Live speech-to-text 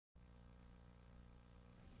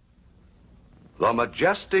The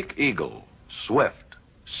majestic eagle, swift,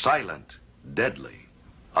 silent, deadly,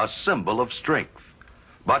 a symbol of strength.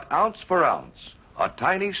 But ounce for ounce, a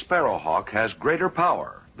tiny sparrowhawk has greater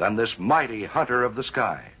power than this mighty hunter of the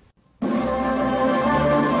sky.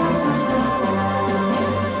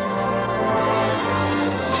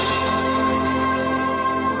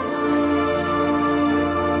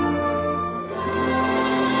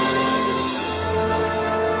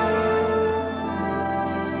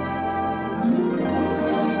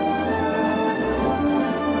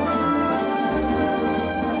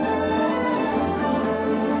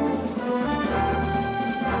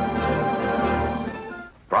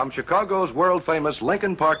 From Chicago's world-famous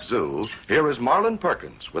Lincoln Park Zoo, here is Marlin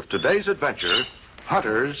Perkins with today's adventure,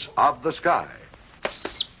 Hunters of the Sky.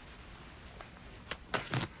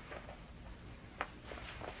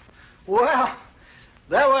 Well,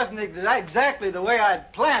 that wasn't exactly the way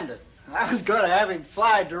I'd planned it. I was going to have him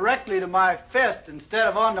fly directly to my fist instead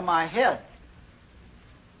of onto my head.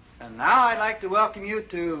 And now I'd like to welcome you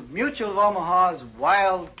to Mutual of Omaha's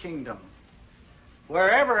Wild Kingdom.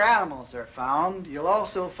 Wherever animals are found, you'll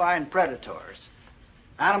also find predators,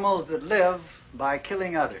 animals that live by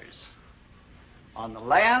killing others. On the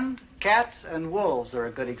land, cats and wolves are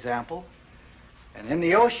a good example. And in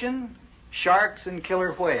the ocean, sharks and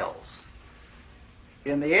killer whales.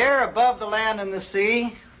 In the air, above the land and the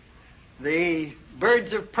sea, the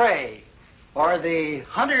birds of prey, or the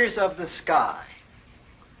hunters of the sky.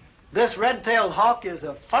 This red-tailed hawk is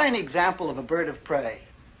a fine example of a bird of prey.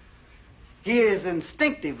 He is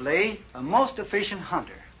instinctively a most efficient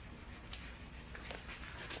hunter.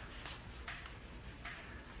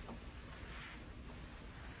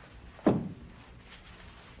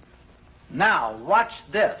 Now, watch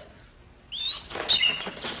this.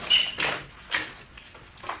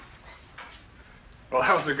 Well,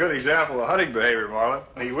 that was a good example of hunting behavior, Marlin.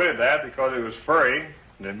 He witted that because it was furry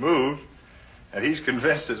and it moved, and he's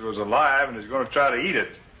convinced it was alive and is going to try to eat it.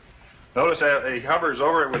 Notice that he hovers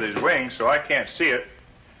over it with his wings so I can't see it,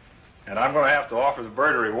 and I'm going to have to offer the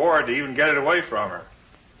bird a reward to even get it away from her.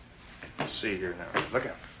 Let's see here now. Look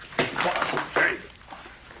out. Come on. There you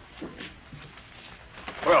go.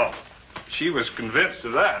 Well, she was convinced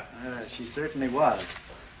of that. She certainly was.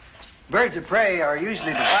 Birds of prey are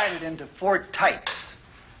usually divided into 4 types.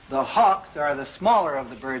 The hawks are the smaller of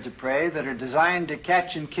the birds of prey that are designed to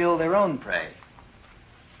catch and kill their own prey.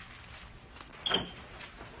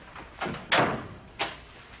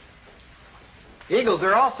 Eagles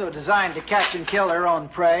are also designed to catch and kill their own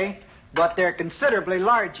prey, but they're considerably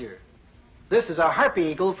larger. This is a harpy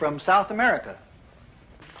eagle from South America.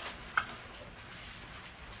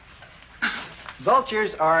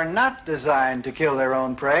 Vultures are not designed to kill their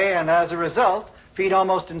own prey, and as a result, feed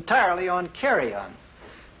almost entirely on carrion.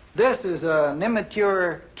 This is an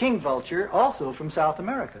immature king vulture, also from South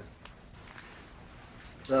America.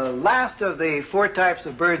 The last of the 4 types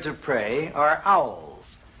of birds of prey are owls.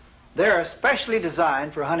 They're especially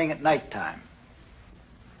designed for hunting at nighttime.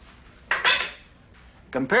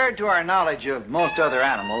 Compared to our knowledge of most other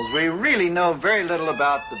animals, we really know very little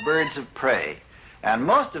about the birds of prey. And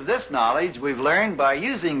most of this knowledge we've learned by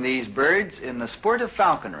using these birds in the sport of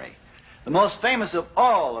falconry. The most famous of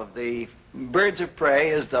all of the birds of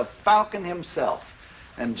prey is the falcon himself.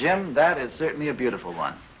 And Jim, that is certainly a beautiful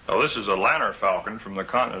one. Well, this is a lanner falcon from the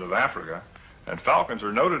continent of Africa. And falcons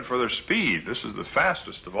are noted for their speed. This is the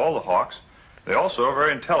fastest of all the hawks. They also are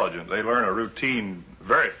very intelligent. They learn a routine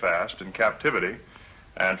very fast in captivity.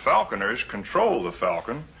 And falconers control the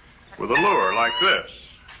falcon with a lure like this.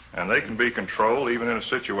 And they can be controlled even in a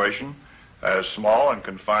situation as small and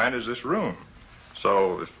confined as this room.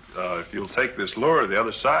 So if you'll take this lure to the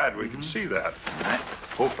other side, we can see that. All right.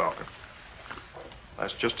 Oh, falcon.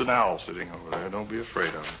 That's just an owl sitting over there. Don't be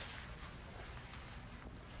afraid of it.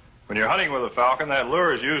 When you're hunting with a falcon, that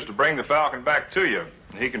lure is used to bring the falcon back to you.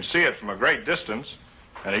 He can see it from a great distance,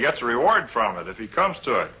 and he gets a reward from it if he comes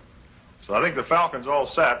to it. So I think the falcon's all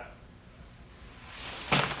set.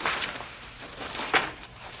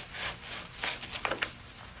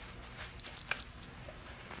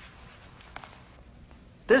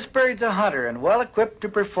 This bird's a hunter and well equipped to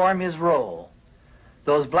perform his role.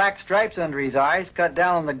 Those black stripes under his eyes cut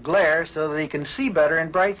down on the glare so that he can see better in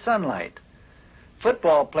bright sunlight.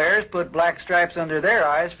 Football players put black stripes under their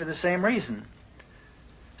eyes for the same reason.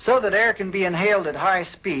 So that air can be inhaled at high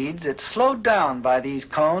speeds, it's slowed down by these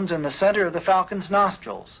cones in the center of the falcon's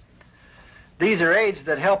nostrils. These are aids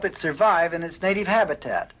that help it survive in its native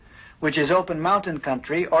habitat, which is open mountain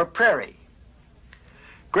country or prairie.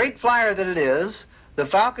 Great flyer that it is, the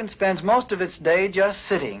falcon spends most of its day just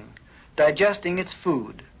sitting, digesting its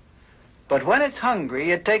food. But when it's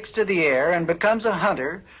hungry, it takes to the air and becomes a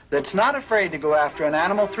hunter that's not afraid to go after an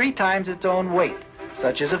animal 3 times its own weight,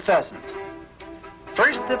 such as a pheasant.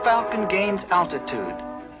 First, the falcon gains altitude,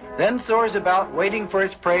 then soars about waiting for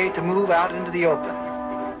its prey to move out into the open.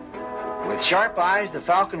 With sharp eyes, the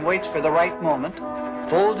falcon waits for the right moment,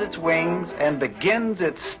 folds its wings, and begins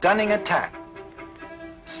its stunning attack.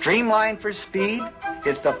 Streamlined for speed,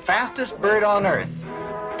 it's the fastest bird on Earth,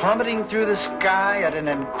 plummeting through the sky at an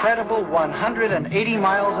incredible 180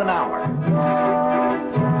 miles an hour.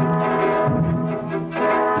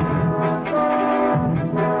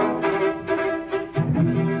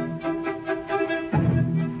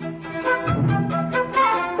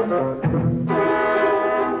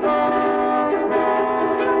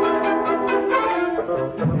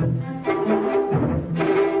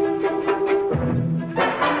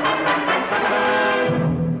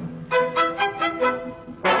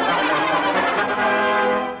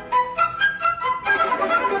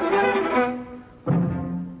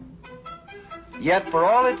 Yet for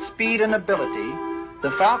all its speed and ability,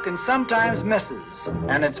 the falcon sometimes misses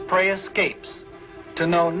and its prey escapes, to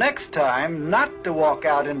know next time not to walk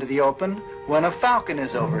out into the open when a falcon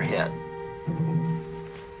is overhead.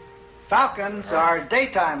 Falcons are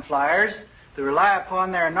daytime flyers that rely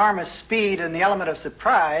upon their enormous speed and the element of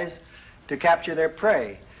surprise to capture their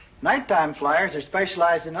prey. Nighttime flyers are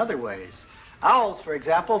specialized in other ways. Owls, for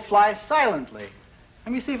example, fly silently.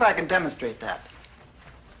 Let me see if I can demonstrate that.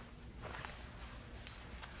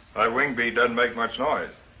 That wing beat doesn't make much noise.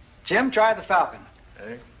 Jim, try the falcon.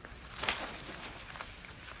 Okay.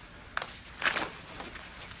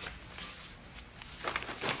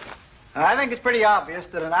 I think it's pretty obvious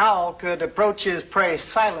that an owl could approach his prey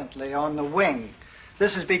silently on the wing.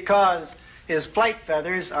 This is because his flight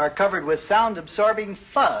feathers are covered with sound-absorbing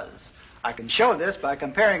fuzz. I can show this by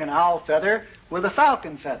comparing an owl feather with a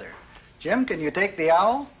falcon feather. Jim, can you take the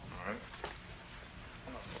owl? All right.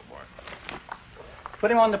 Oh, boy. Put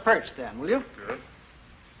him on the perch then, will you? Good.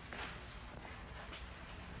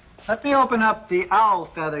 Let me open up the owl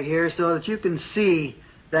feather here so that you can see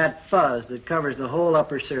that fuzz that covers the whole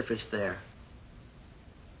upper surface there.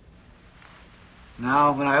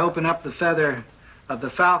 Now, when I open up the feather of the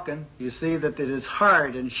falcon, you see that it is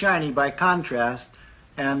hard and shiny by contrast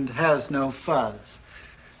and has no fuzz.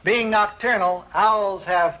 Being nocturnal, owls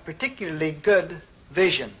have particularly good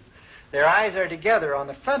vision. Their eyes are together on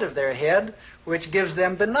the front of their head, which gives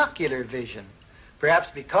them binocular vision. Perhaps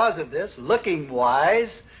because of this, looking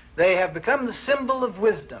wise, they have become the symbol of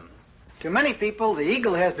wisdom. To many people, the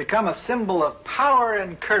eagle has become a symbol of power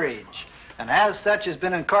and courage, and as such has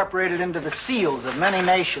been incorporated into the seals of many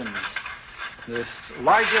nations. The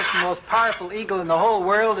largest and most powerful eagle in the whole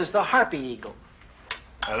world is the harpy eagle.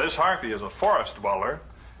 Now, this harpy is a forest dweller,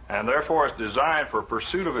 and therefore it's designed for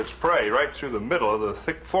pursuit of its prey right through the middle of the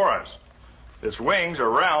thick forest. Its wings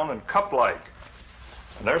are round and cup-like,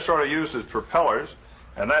 and they're sort of used as propellers,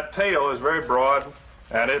 and that tail is very broad,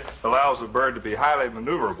 and it allows the bird to be highly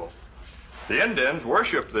maneuverable. The Indians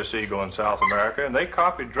worshiped this eagle in South America, and they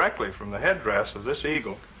copied directly from the headdress of this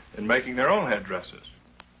eagle in making their own headdresses.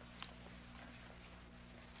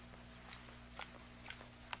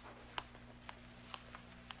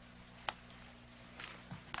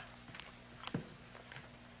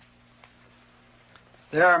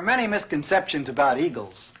 There are many misconceptions about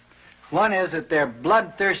eagles. One is that they're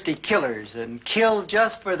bloodthirsty killers and kill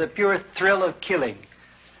just for the pure thrill of killing.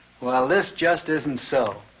 Well, this just isn't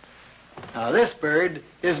so. Now, this bird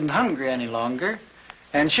isn't hungry any longer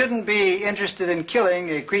and shouldn't be interested in killing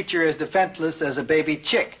a creature as defenseless as a baby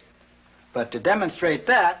chick. But to demonstrate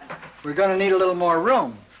that, we're going to need a little more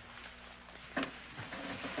room.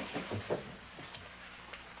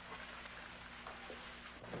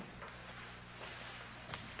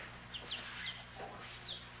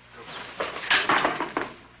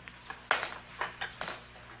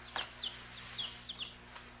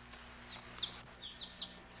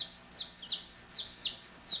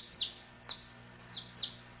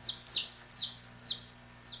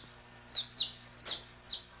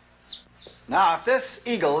 Now, if this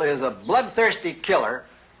eagle is a bloodthirsty killer,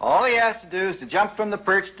 all he has to do is to jump from the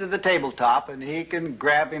perch to the tabletop and he can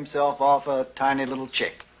grab himself off a tiny little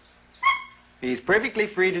chick. He's perfectly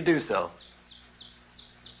free to do so.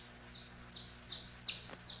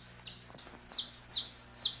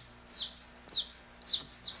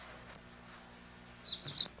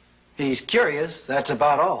 He's curious, that's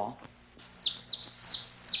about all.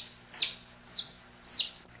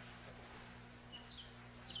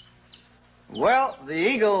 Well, the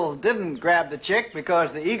eagle didn't grab the chick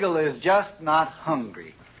because the eagle is just not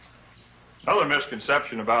hungry. Another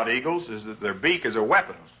misconception about eagles is that their beak is a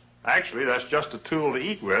weapon. Actually, that's just a tool to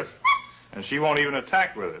eat with, and she won't even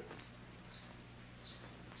attack with it.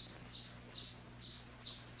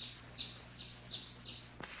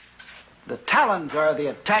 The talons are the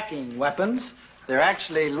attacking weapons. They're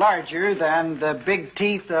actually larger than the big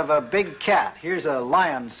teeth of a big cat. Here's a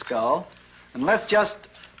lion's skull, and let's just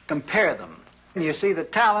compare them. You see the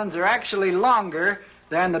talons are actually longer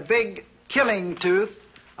than the big killing tooth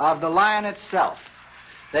of the lion itself.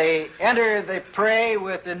 They enter the prey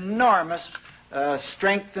with enormous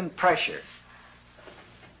strength and pressure.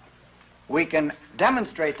 We can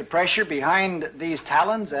demonstrate the pressure behind these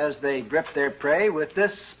talons as they grip their prey with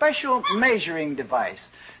this special measuring device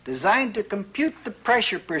designed to compute the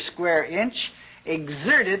pressure per square inch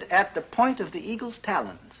exerted at the point of the eagle's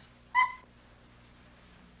talons.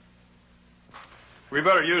 We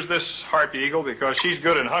better use this harp eagle because she's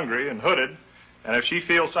good and hungry and hooded, and if she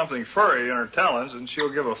feels something furry in her talons, then she'll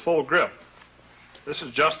give a full grip. This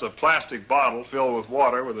is just a plastic bottle filled with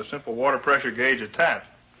water with a simple water pressure gauge attached.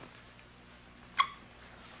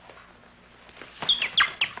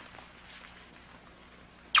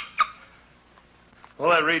 Well,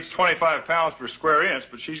 that reads 25 pounds per square inch,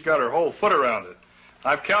 but she's got her whole foot around it.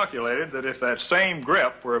 I've calculated that if that same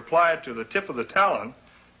grip were applied to the tip of the talon,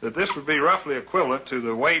 that this would be roughly equivalent to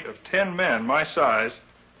the weight of 10 men my size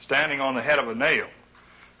standing on the head of a nail.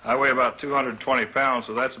 I weigh about 220 pounds,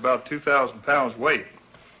 so that's about 2,000 pounds weight.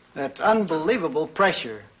 That's unbelievable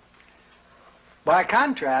pressure. By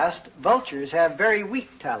contrast, vultures have very weak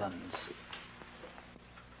talons.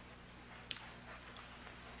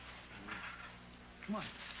 Come on.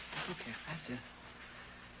 Okay, that's it.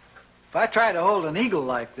 If I try to hold an eagle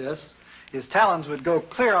like this, his talons would go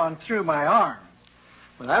clear on through my arm.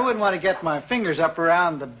 But I wouldn't want to get my fingers up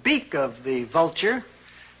around the beak of the vulture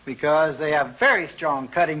because they have very strong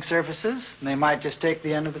cutting surfaces, and they might just take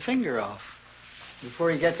the end of the finger off.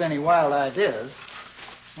 Before he gets any wild ideas,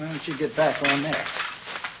 why don't you get back on there?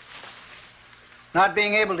 Not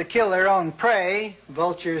being able to kill their own prey,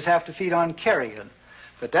 vultures have to feed on carrion.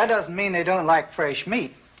 But that doesn't mean they don't like fresh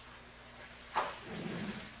meat.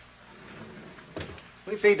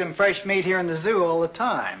 We feed them fresh meat here in the zoo all the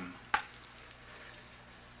time.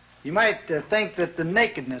 You might think that the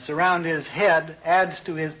nakedness around his head adds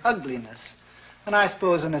to his ugliness. And I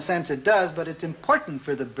suppose in a sense it does, but it's important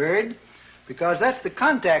for the bird because that's the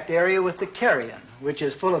contact area with the carrion, which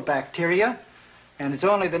is full of bacteria, and it's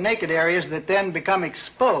only the naked areas that then become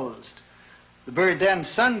exposed. The bird then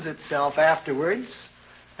suns itself afterwards,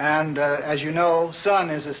 and as you know,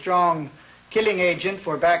 sun is a strong killing agent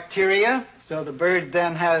for bacteria, so the bird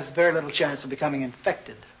then has very little chance of becoming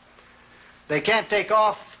infected. They can't take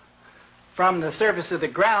off from the surface of the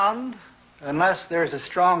ground unless there's a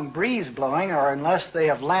strong breeze blowing or unless they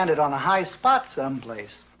have landed on a high spot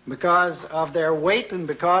someplace because of their weight and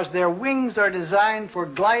because their wings are designed for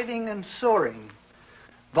gliding and soaring.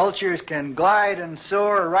 Vultures can glide and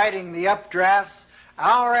soar riding the updrafts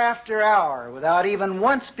hour after hour without even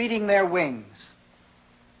once beating their wings.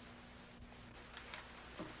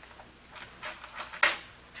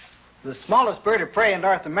 The smallest bird of prey in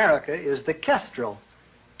North America is the kestrel.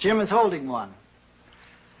 Jim is holding one.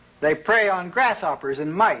 They prey on grasshoppers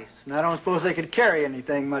and mice, and I don't suppose they could carry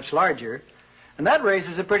anything much larger. And that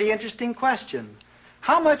raises a pretty interesting question.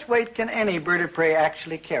 How much weight can any bird of prey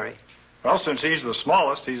actually carry? Well, since he's the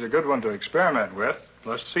smallest, he's a good one to experiment with.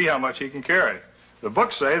 Let's see how much he can carry. The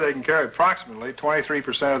books say they can carry approximately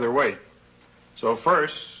 23% of their weight. So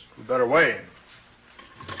first, we better weigh him.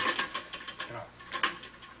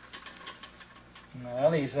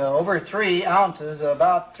 Well, he's over 3 ounces,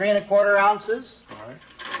 about 3 1/4 ounces. All right.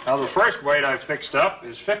 Now, the first weight I've fixed up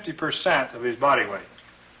is 50% of his body weight.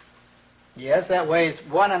 Yes, that weighs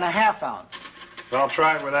 1 1/2 ounce. So I'll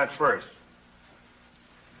try it with that first.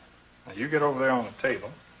 Now, you get over there on the table.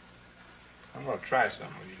 I'm going to try something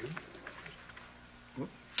with you.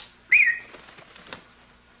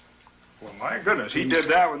 Well, my goodness, he did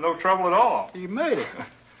that with no trouble at all. He made it.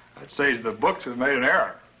 I'd say the books have made an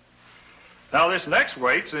error. Now, this next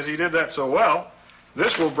weight, since he did that so well,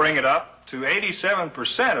 this will bring it up to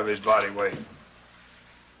 87% of his body weight.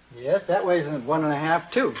 Yes, that weighs 1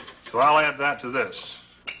 1/2 too. So I'll add that to this.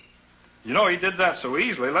 You know, he did that so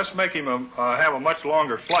easily. Let's make him have a much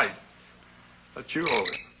longer flight. Let you hold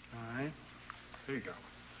it. All right. Here you go.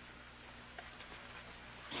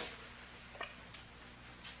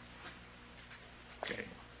 Okay.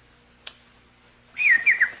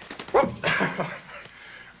 Whoop.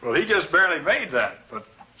 Well, he just barely made that, but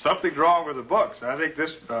something's wrong with the books. I think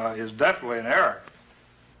this is definitely an error.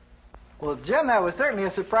 Well, Jim, that was certainly a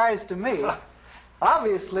surprise to me.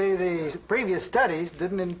 Obviously, the previous studies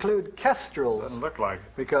didn't include kestrels. Doesn't look like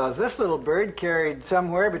it. Because this little bird carried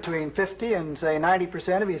somewhere between 50 and, say,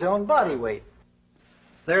 90% of his own body weight.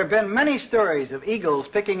 There have been many stories of eagles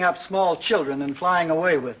picking up small children and flying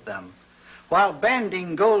away with them. While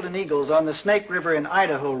banding golden eagles on the Snake River in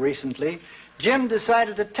Idaho recently, Jim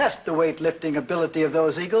decided to test the weightlifting ability of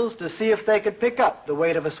those eagles to see if they could pick up the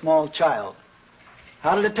weight of a small child.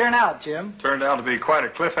 How did it turn out, Jim? Turned out to be quite a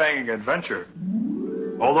cliffhanging adventure.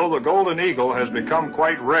 Although the golden eagle has become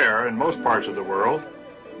quite rare in most parts of the world,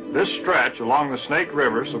 this stretch along the Snake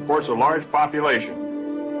River supports a large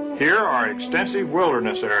population. Here are extensive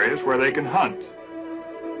wilderness areas where they can hunt.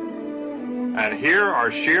 And here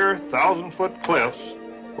are sheer 1,000-foot cliffs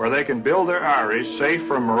where they can build their eyries safe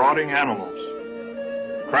from marauding animals.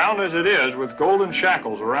 Crowned as it is with golden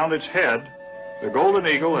shackles around its head, the golden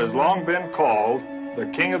eagle has long been called the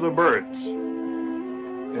king of the birds.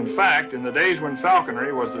 In fact, in the days when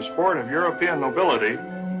falconry was the sport of European nobility,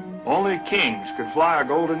 only kings could fly a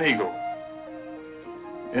golden eagle.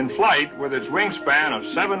 In flight, with its wingspan of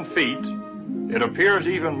 7 feet, it appears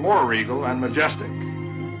even more regal and majestic.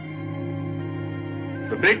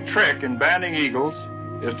 The big trick in banding eagles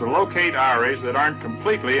is to locate eyries that aren't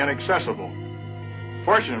completely inaccessible.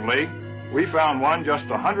 Fortunately, we found one just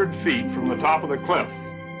 100 feet from the top of the cliff,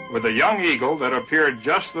 with a young eagle that appeared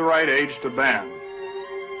just the right age to band.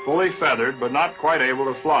 Fully feathered, but not quite able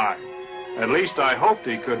to fly. At least I hoped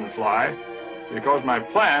he couldn't fly, because my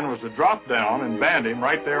plan was to drop down and band him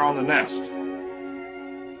right there on the nest.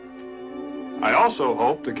 I also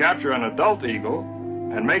hoped to capture an adult eagle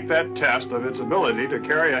and make that test of its ability to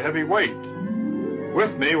carry a heavy weight.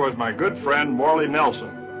 With me was my good friend Morley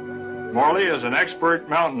Nelson. Morley is an expert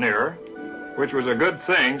mountaineer, which was a good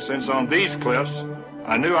thing since on these cliffs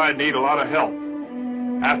I knew I'd need a lot of help.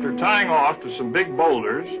 After tying off to some big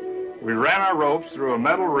boulders, we ran our ropes through a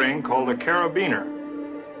metal ring called a carabiner.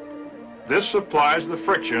 This supplies the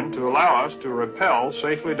friction to allow us to rappel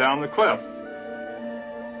safely down the cliff.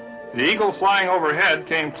 The eagle flying overhead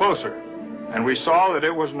came closer, and we saw that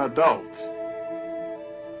it was an adult.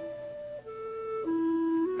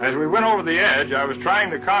 As we went over the edge, I was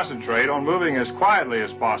trying to concentrate on moving as quietly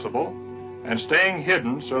as possible and staying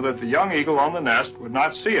hidden so that the young eagle on the nest would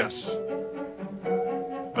not see us.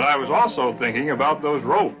 But I was also thinking about those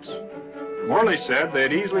ropes. Morley said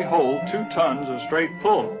they'd easily hold 2 tons of straight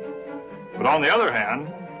pull. But on the other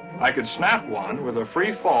hand, I could snap one with a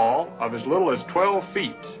free fall of as little as 12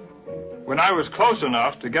 feet. When I was close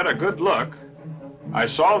enough to get a good look, I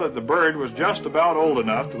saw that the bird was just about old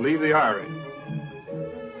enough to leave the eyrie.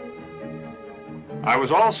 I was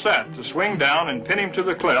all set to swing down and pin him to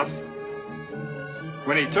the cliff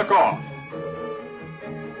when he took off.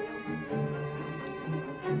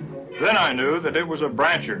 Then I knew that it was a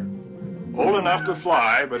brancher, old enough to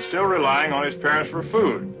fly but still relying on his parents for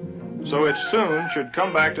food, so it soon should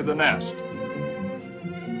come back to the nest.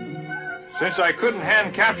 Since I couldn't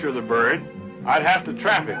hand capture the bird, I'd have to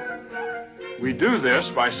trap him. We do this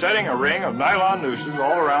by setting a ring of nylon nooses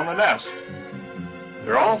all around the nest.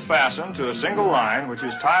 They're all fastened to a single line which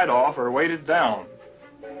is tied off or weighted down.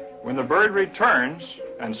 When the bird returns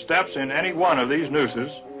and steps in any one of these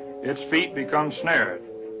nooses, its feet become snared.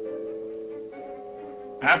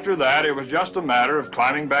 After that, it was just a matter of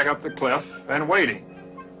climbing back up the cliff and waiting.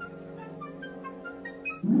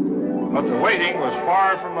 But the waiting was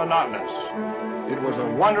far from monotonous. It was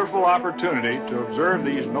a wonderful opportunity to observe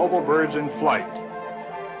these noble birds in flight.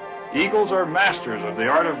 Eagles are masters of the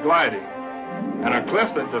art of gliding, and a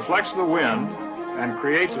cliff that deflects the wind and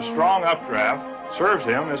creates a strong updraft serves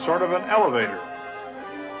him as sort of an elevator.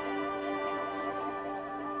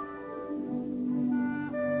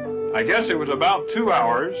 I guess it was about 2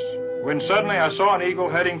 hours when suddenly I saw an eagle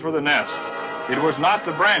heading for the nest. It was not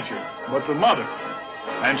the brancher, but the mother,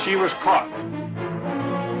 and she was caught.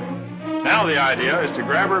 Now the idea is to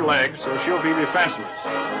grab her legs so she'll be defenseless.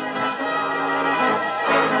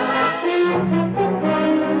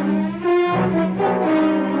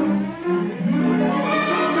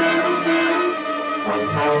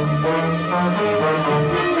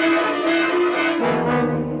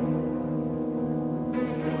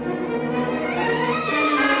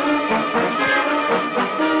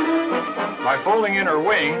 By folding in her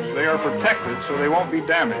wings, they are protected so they won't be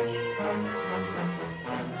damaged.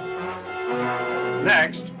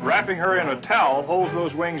 Next, wrapping her in a towel holds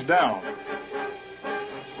those wings down.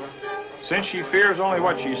 Since she fears only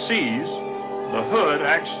what she sees, the hood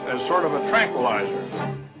acts as sort of a tranquilizer.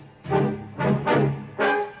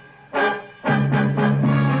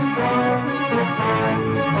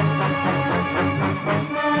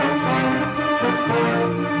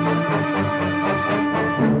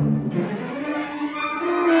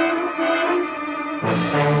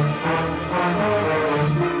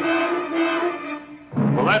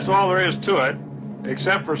 Well, that's all there is to it,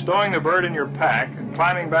 except for stowing the bird in your pack and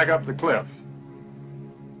climbing back up the cliff.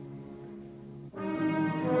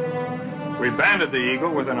 We banded the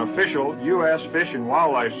eagle with an official U.S. Fish and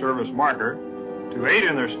Wildlife Service marker to aid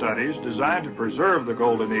in their studies designed to preserve the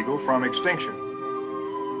golden eagle from extinction.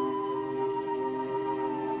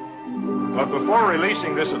 But before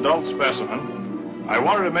releasing this adult specimen, I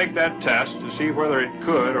wanted to make that test to see whether it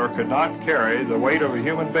could or could not carry the weight of a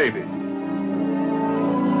human baby.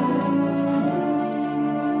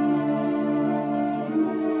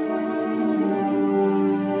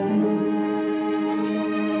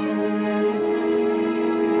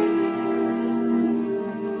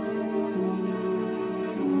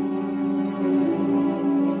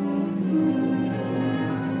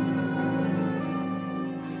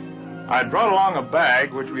 I brought along a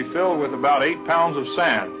bag which we filled with about 8 pounds of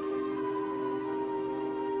sand.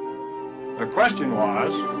 The question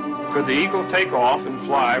was, could the eagle take off and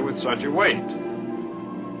fly with such a weight?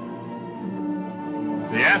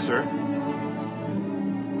 The answer,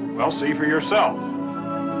 well, see for yourself.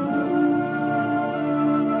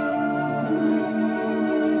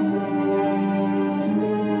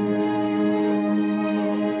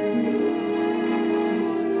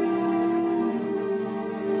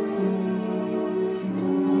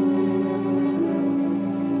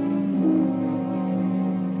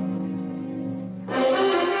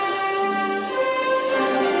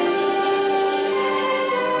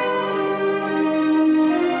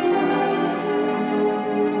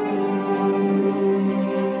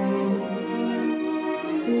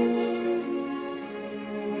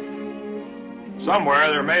 Somewhere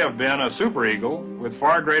there may have been a super eagle with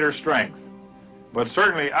far greater strength, but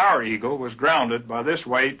certainly our eagle was grounded by this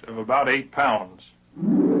weight of about 8 pounds.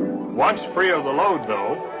 Once free of the load,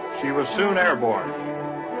 though, she was soon airborne,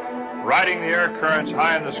 riding the air currents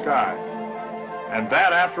high in the sky. And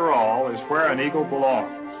that, after all, is where an eagle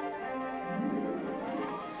belongs.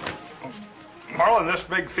 Marlin, this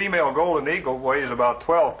big female golden eagle weighs about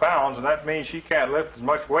 12 pounds, and that means she can't lift as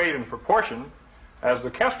much weight in proportion as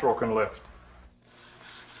the kestrel can lift.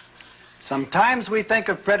 Sometimes we think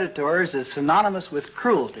of predators as synonymous with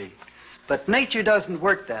cruelty, but nature doesn't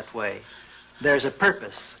work that way. There's a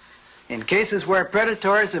purpose. In cases where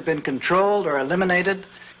predators have been controlled or eliminated,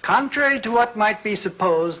 contrary to what might be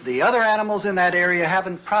supposed, the other animals in that area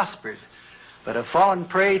haven't prospered, but have fallen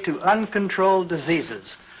prey to uncontrolled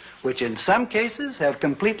diseases, which in some cases have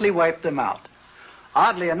completely wiped them out.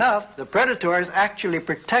 Oddly enough, the predators actually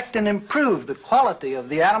protect and improve the quality of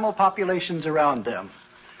the animal populations around them.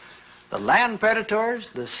 The land predators,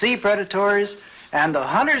 the sea predators, and the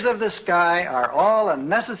hunters of the sky are all a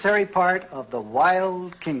necessary part of the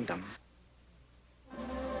wild kingdom.